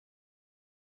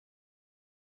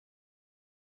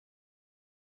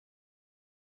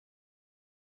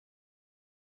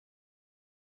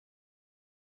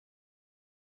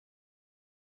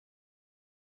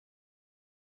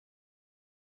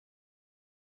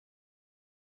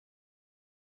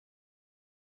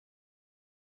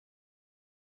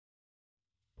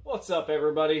What's up,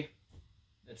 everybody?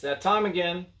 It's that time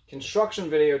again, construction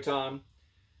video time.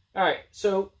 Alright,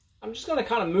 so I'm just going to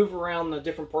kind of move around the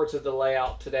different parts of the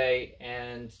layout today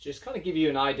and just kind of give you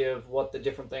an idea of what the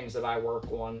different things that I work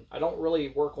on. I don't really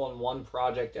work on one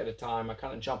project at a time. I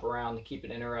kind of jump around to keep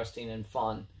it interesting and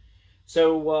fun.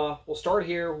 So we'll start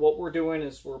here. What we're doing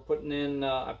is we're putting in,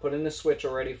 I put in the switch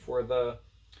already for the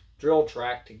drill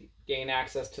track to gain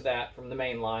access to that from the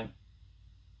main line.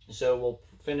 So we'll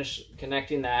finish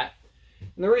connecting that.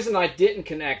 And the reason I didn't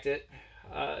connect it,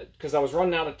 because I was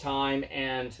running out of time,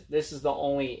 and this is the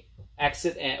only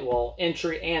exit and, well,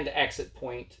 entry and exit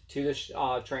point to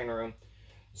the train room.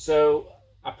 So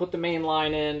I put the main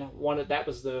line in. That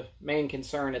was the main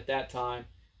concern at that time.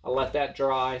 I let that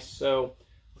dry. So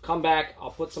I'll come back.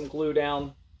 I'll put some glue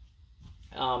down,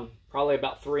 probably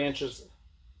about 3 inches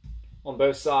on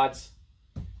both sides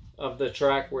of the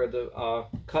track where the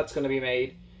cut's going to be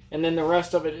made. And then the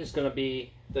rest of it is going to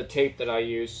be the tape that I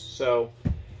use. So,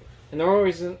 and the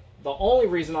only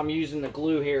reason I'm using the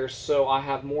glue here is so I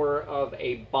have more of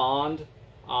a bond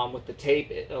with the tape.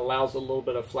 It allows a little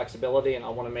bit of flexibility, and I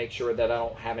want to make sure that I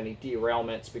don't have any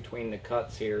derailments between the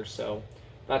cuts here. So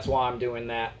that's why I'm doing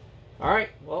that. All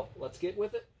right, well, let's get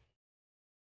with it.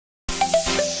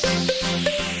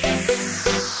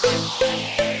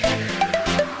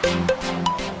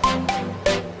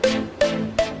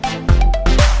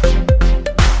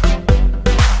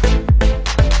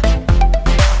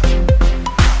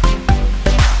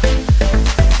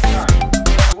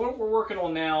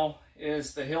 Now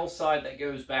is the hillside that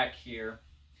goes back here,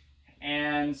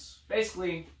 and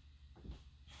basically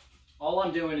all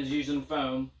I'm doing is using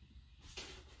foam.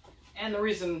 And the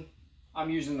reason I'm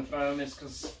using the foam is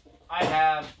because I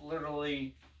have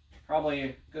literally probably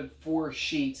a good 4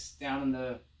 sheets down in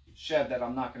the shed that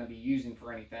I'm not going to be using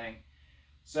for anything.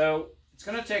 So it's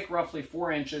going to take roughly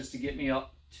 4 inches to get me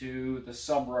up to the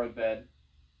sub road bed,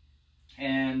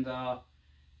 and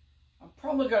I'm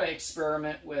probably going to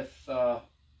experiment with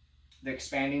the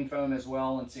expanding foam as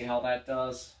well and see how that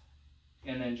does,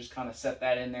 and then just kind of set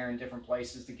that in there in different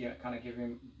places to kind of give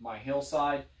him my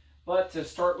hillside. But to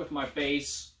start with my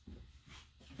base,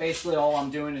 basically all I'm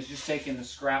doing is just taking the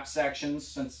scrap sections.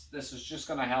 Since this is just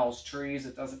going to house trees,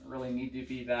 it doesn't really need to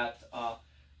be that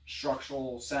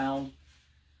structurally sound,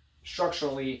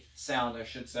 I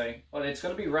should say. But it's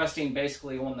going to be resting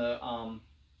basically on the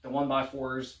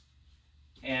 1x4s.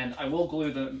 And I will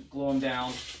glue them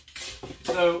down.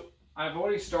 So I've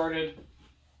already started.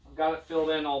 I've got it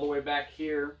filled in all the way back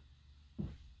here.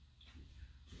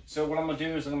 So what I'm going to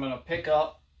do is I'm going to pick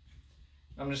up.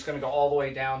 I'm just going to go all the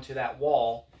way down to that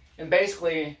wall. And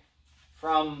basically,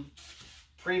 from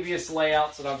previous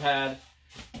layouts that I've had,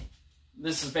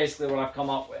 this is basically what I've come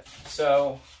up with.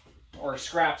 So, or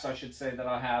scraps, I should say, that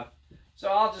I have. So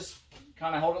I'll just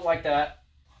kind of hold it like that.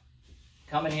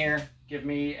 Come in here, give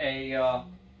me a,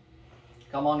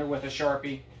 come under with a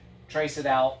Sharpie, trace it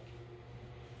out,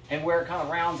 and where it kind of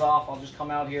rounds off, I'll just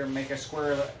come out here and make a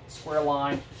square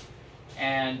line,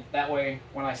 and that way,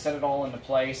 when I set it all into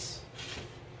place,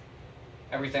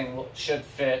 everything should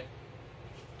fit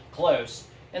close.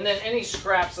 And then any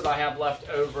scraps that I have left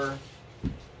over,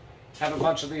 have a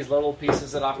bunch of these little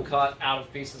pieces that I've cut out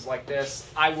of pieces like this,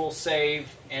 I will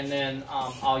save, and then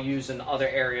I'll use in other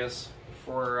areas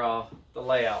for the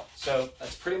layout. So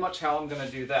that's pretty much how I'm going to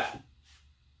do that.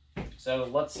 So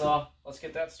let's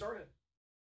get that started.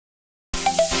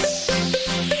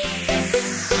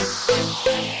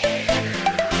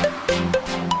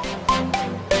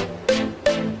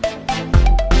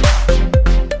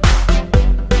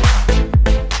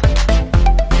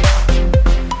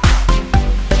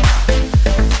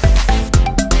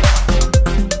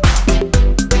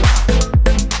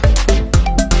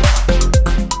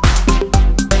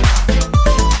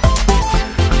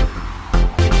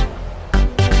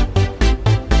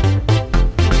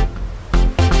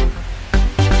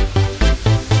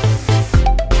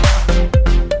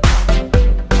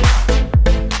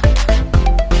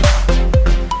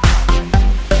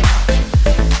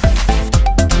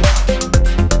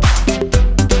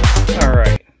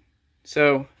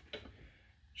 So,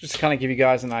 just to kind of give you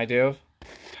guys an idea of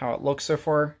how it looks so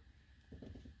far,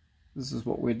 this is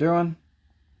what we're doing.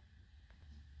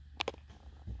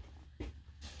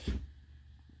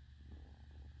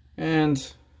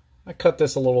 And I cut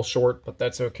this a little short, but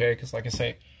that's okay, because like I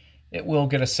say, it will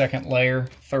get a second layer,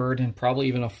 third, and probably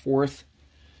even a fourth,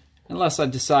 unless I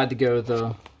decide to go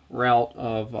the route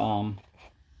of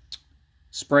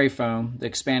spray foam, the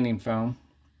expanding foam,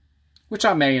 which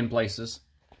I may in places.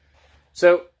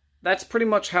 So that's pretty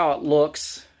much how it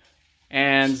looks,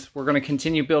 and we're going to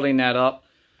continue building that up.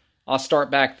 I'll start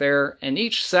back there. And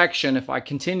each section, if I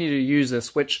continue to use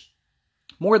this, which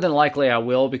more than likely I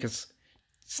will because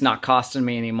it's not costing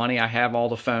me any money. I have all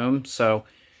the foam, so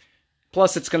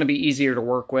plus it's going to be easier to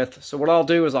work with. So what I'll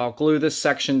do is I'll glue this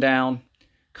section down,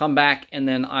 come back, and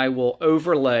then I will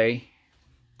overlay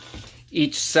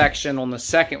each section on the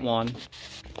second one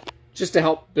just to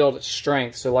help build its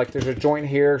strength. So like there's a joint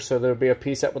here, so there'll be a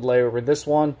piece that would lay over this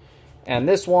one, and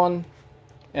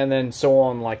then so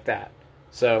on like that.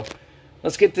 So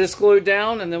let's get this glued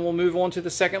down and then we'll move on to the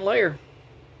second layer.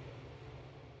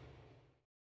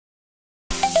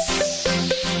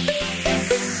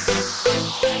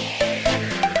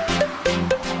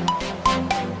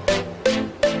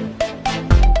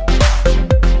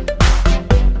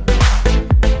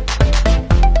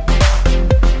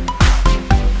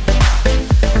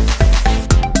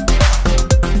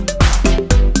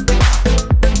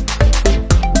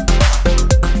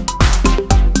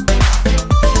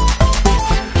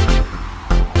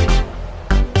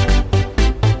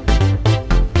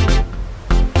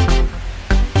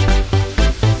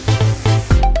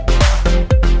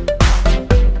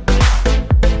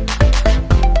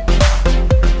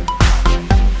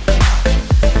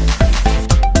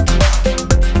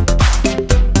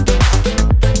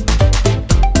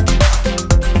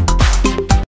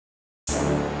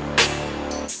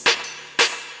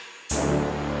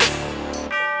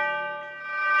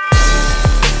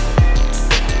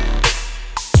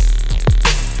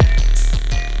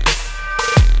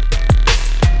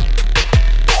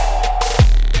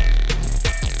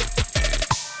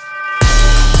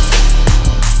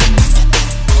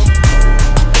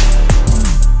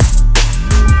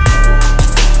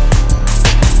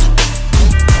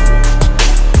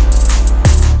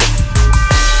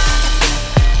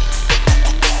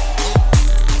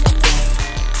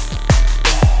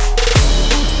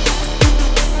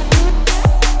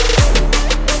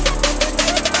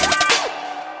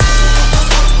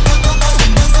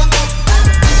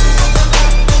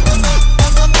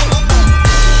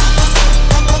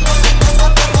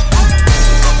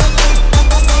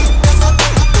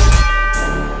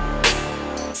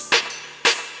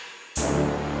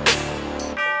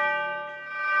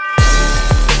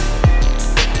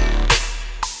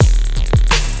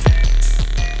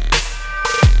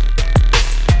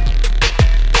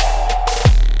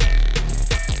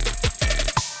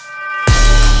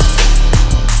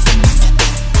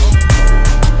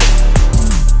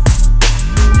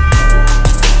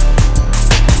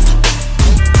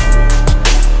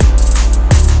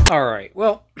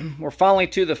 Well, we're finally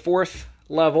to the fourth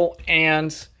level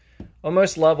and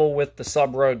almost level with the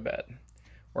sub road bed.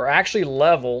 We're actually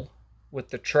level with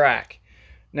the track.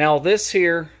 Now this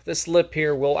lip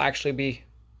here will actually be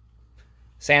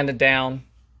sanded down,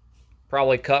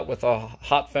 probably cut with a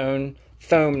hot foam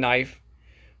knife,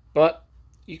 but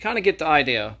you kind of get the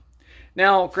idea.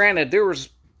 Now granted, there was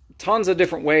tons of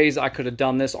different ways I could have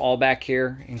done this all back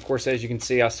here, and of course as you can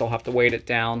see I still have to weight it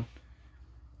down.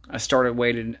 I started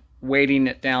weighting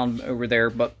it down over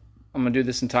there, but I'm going to do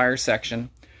this entire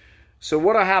section. So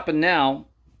what'll happen now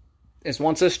is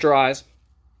once this dries,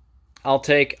 I'll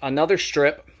take another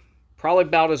strip, probably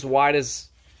about as wide as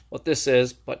what this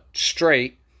is, but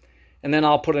straight, and then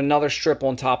I'll put another strip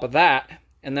on top of that,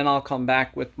 and then I'll come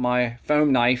back with my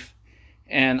foam knife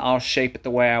and I'll shape it the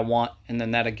way I want, and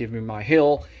then that'll give me my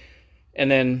hill.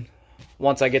 And then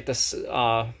once I get this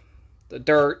the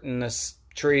dirt and this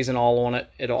trees and all on it,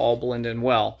 it'll all blend in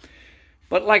well.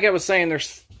 But like I was saying,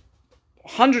 there's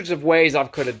hundreds of ways I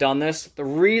could have done this. The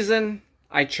reason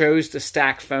I chose to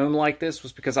stack foam like this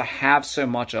was because I have so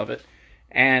much of it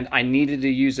and I needed to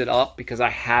use it up because I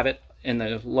have it in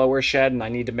the lower shed and I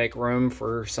need to make room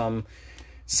for some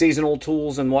seasonal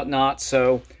tools and whatnot.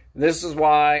 So this is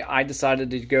why I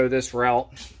decided to go this route.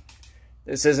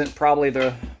 This isn't probably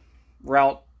the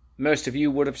route most of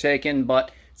you would have taken,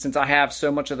 but since I have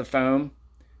so much of the foam,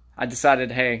 I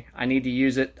decided, hey, I need to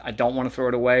use it. I don't want to throw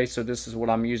it away, so this is what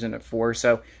I'm using it for.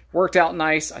 So worked out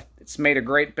nice. It's made a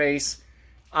great base.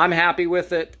 I'm happy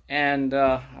with it, and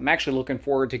I'm actually looking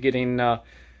forward to getting the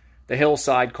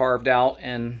hillside carved out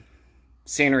and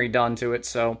scenery done to it.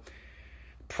 So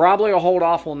probably I'll hold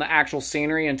off on the actual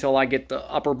scenery until I get the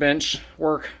upper bench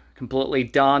work completely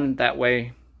done. That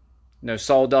way no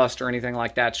sawdust or anything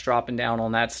like that's dropping down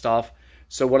on that stuff.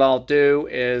 So what I'll do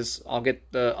is I'll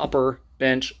get the upper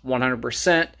bench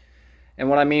 100%. And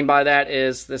what I mean by that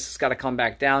is this has got to come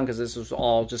back down because this was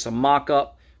all just a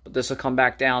mock-up. But this will come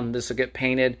back down, this will get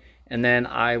painted, and then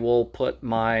I will put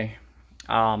my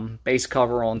base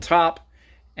cover on top,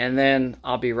 and then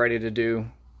I'll be ready to do,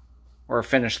 or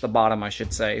finish the bottom, I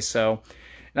should say. So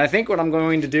And I think what I'm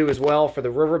going to do as well for the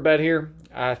riverbed here,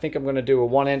 I think I'm going to do a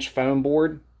 1-inch foam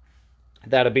board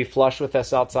that'll be flush with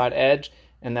this outside edge,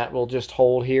 and that will just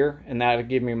hold here, and that'll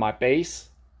give me my base.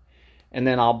 And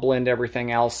then I'll blend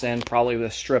everything else in, probably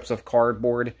with strips of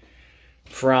cardboard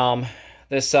from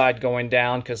this side going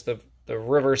down, because the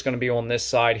river is going to be on this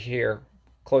side here,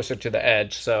 closer to the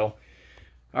edge. So,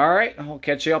 all right, I'll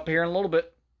catch you up here in a little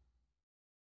bit.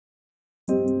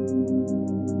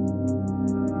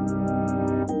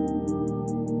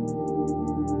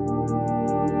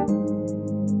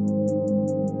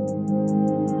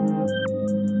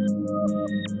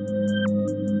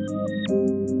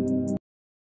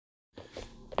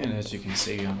 And as you can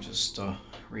see, I'm just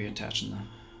reattaching the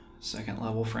second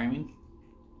level framing.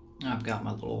 I've got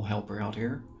my little helper out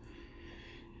here,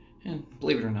 and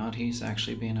believe it or not, he's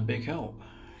actually being a big help.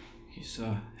 He's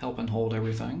helping hold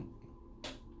everything,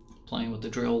 playing with the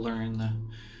drill, learning the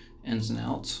ins and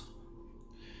outs,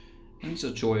 and it's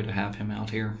a joy to have him out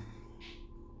here.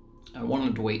 I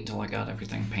wanted to wait until I got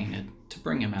everything painted to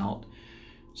bring him out,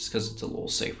 just because it's a little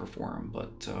safer for him,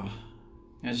 but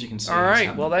as you can see, all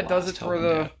right, well, that does it for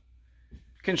the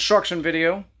construction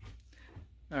video.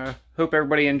 Hope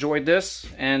everybody enjoyed this,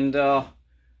 and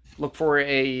look for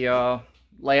a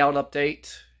layout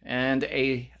update and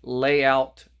a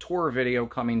layout tour video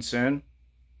coming soon.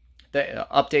 The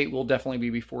update will definitely be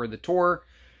before the tour.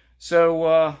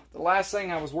 So the last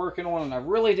thing I was working on, and I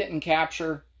really didn't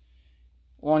capture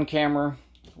on camera,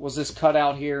 was this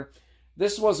cutout here.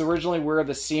 This was originally where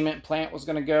the cement plant was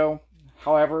going to go.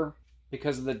 However,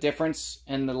 because of the difference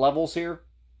in the levels here,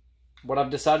 what I've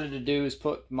decided to do is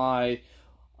put my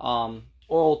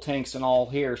oil tanks and all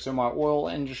here. So my oil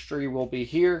industry will be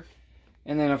here,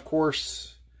 and then of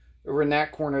course over in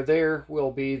that corner there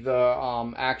will be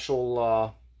the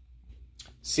actual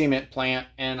cement plant.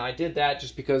 And I did that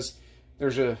just because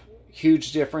there's a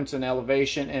huge difference in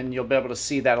elevation, and you'll be able to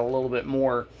see that a little bit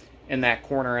more in that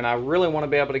corner. And I really want to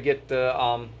be able to get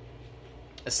the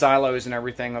silos and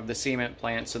everything of the cement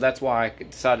plant, so that's why I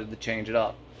decided to change it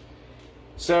up.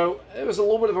 So it was a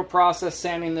little bit of a process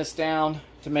sanding this down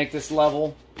to make this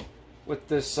level with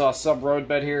this sub road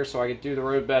bed here, so I could do the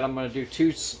road bed. I'm going to do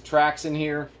 2 tracks in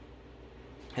here,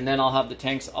 and then I'll have the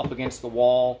tanks up against the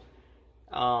wall.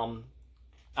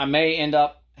 I may end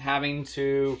up having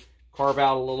to carve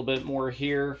out a little bit more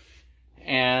here,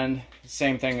 and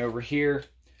same thing over here,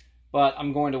 but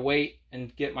I'm going to wait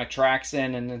and get my tracks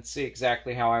in and then see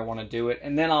exactly how I want to do it.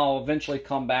 And then I'll eventually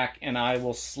come back and I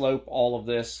will slope all of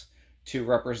this to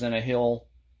represent a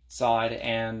hillside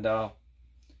and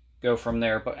go from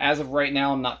there. But as of right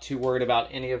now, I'm not too worried about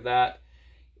any of that.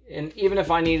 And even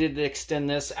if I needed to extend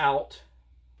this out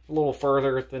a little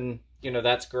further, then, you know,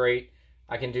 that's great.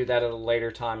 I can do that at a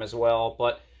later time as well.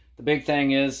 But the big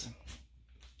thing is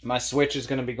my switch is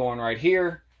going to be going right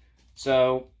here.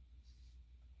 So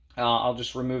I'll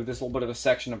just remove this little bit of a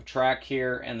section of track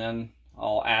here, and then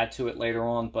I'll add to it later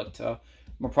on. But I'm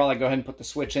going to probably go ahead and put the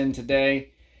switch in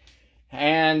today.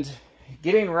 And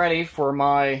getting ready for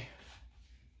my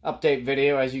update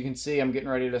video, as you can see, I'm getting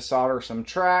ready to solder some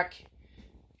track,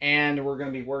 and we're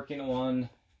going to be working on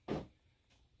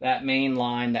that main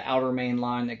line, the outer main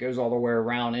line that goes all the way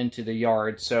around into the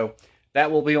yard. So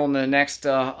that will be on the next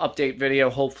update video,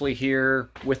 hopefully here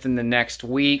within the next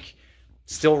week.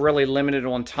 Still really limited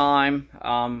on time.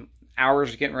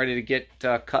 Hours are getting ready to get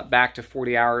cut back to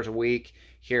 40 hours a week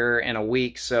here in a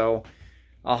week, so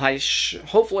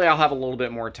hopefully I'll have a little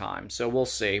bit more time, so we'll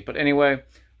see. But anyway,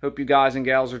 hope you guys and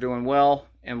gals are doing well,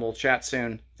 and we'll chat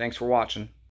soon. Thanks for watching.